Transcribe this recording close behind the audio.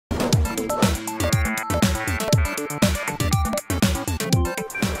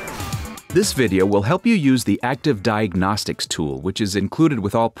This video will help you use the Active Diagnostics tool, which is included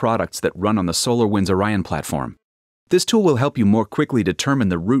with all products that run on the SolarWinds Orion Platform. This tool will help you more quickly determine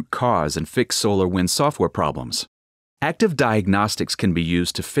the root cause and fix SolarWinds software problems. Active Diagnostics can be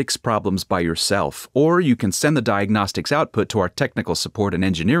used to fix problems by yourself, or you can send the diagnostics output to our technical support and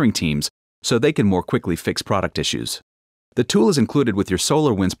engineering teams so they can more quickly fix product issues. The tool is included with your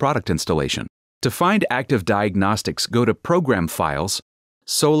SolarWinds product installation. To find Active Diagnostics, go to Program Files,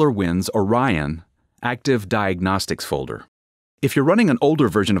 SolarWinds Orion, Active Diagnostics folder. If you're running an older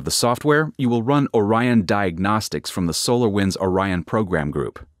version of the software, you will run Orion Diagnostics from the SolarWinds Orion program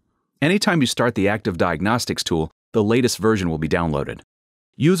group. Anytime you start the Active Diagnostics tool, the latest version will be downloaded.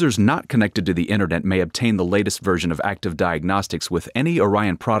 Users not connected to the internet may obtain the latest version of Active Diagnostics with any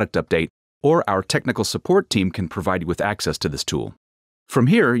Orion product update, or our technical support team can provide you with access to this tool. From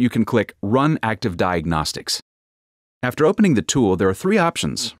here, you can click Run Active Diagnostics. After opening the tool, there are three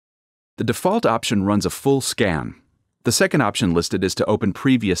options. The default option runs a full scan. The second option listed is to open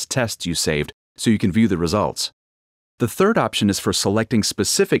previous tests you saved so you can view the results. The third option is for selecting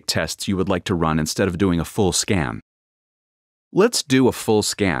specific tests you would like to run instead of doing a full scan. Let's do a full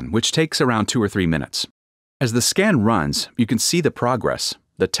scan, which takes around 2 or 3 minutes. As the scan runs, you can see the progress,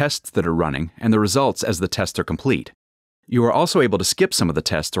 the tests that are running, and the results as the tests are complete. You are also able to skip some of the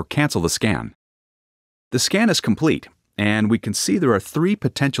tests or cancel the scan. The scan is complete, and we can see there are 3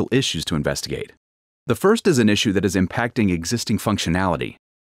 potential issues to investigate. The first is an issue that is impacting existing functionality.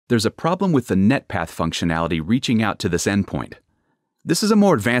 There's a problem with the NetPath functionality reaching out to this endpoint. This is a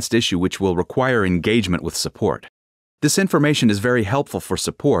more advanced issue which will require engagement with support. This information is very helpful for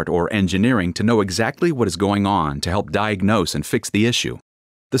support or engineering to know exactly what is going on to help diagnose and fix the issue.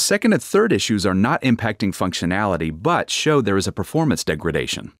 The second and third issues are not impacting functionality but show there is a performance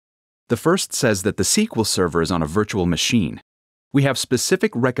degradation. The first says that the SQL server is on a virtual machine. We have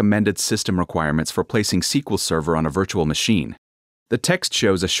specific recommended system requirements for placing SQL Server on a virtual machine. The text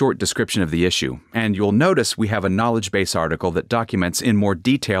shows a short description of the issue, and you'll notice we have a knowledge base article that documents in more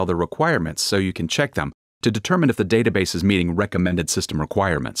detail the requirements so you can check them to determine if the database is meeting recommended system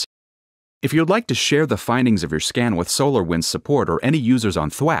requirements. If you'd like to share the findings of your scan with SolarWinds support or any users on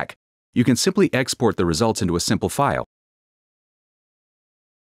Thwack, you can simply export the results into a simple file.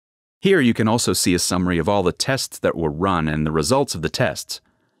 Here you can also see a summary of all the tests that were run and the results of the tests.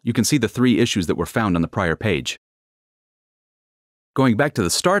 You can see the 3 issues that were found on the prior page. Going back to the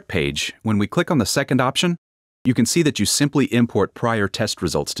Start page, when we click on the second option, you can see that you simply import prior test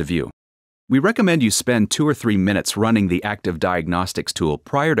results to view. We recommend you spend 2 or 3 minutes running the Active Diagnostics tool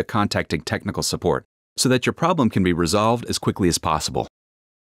prior to contacting technical support so that your problem can be resolved as quickly as possible.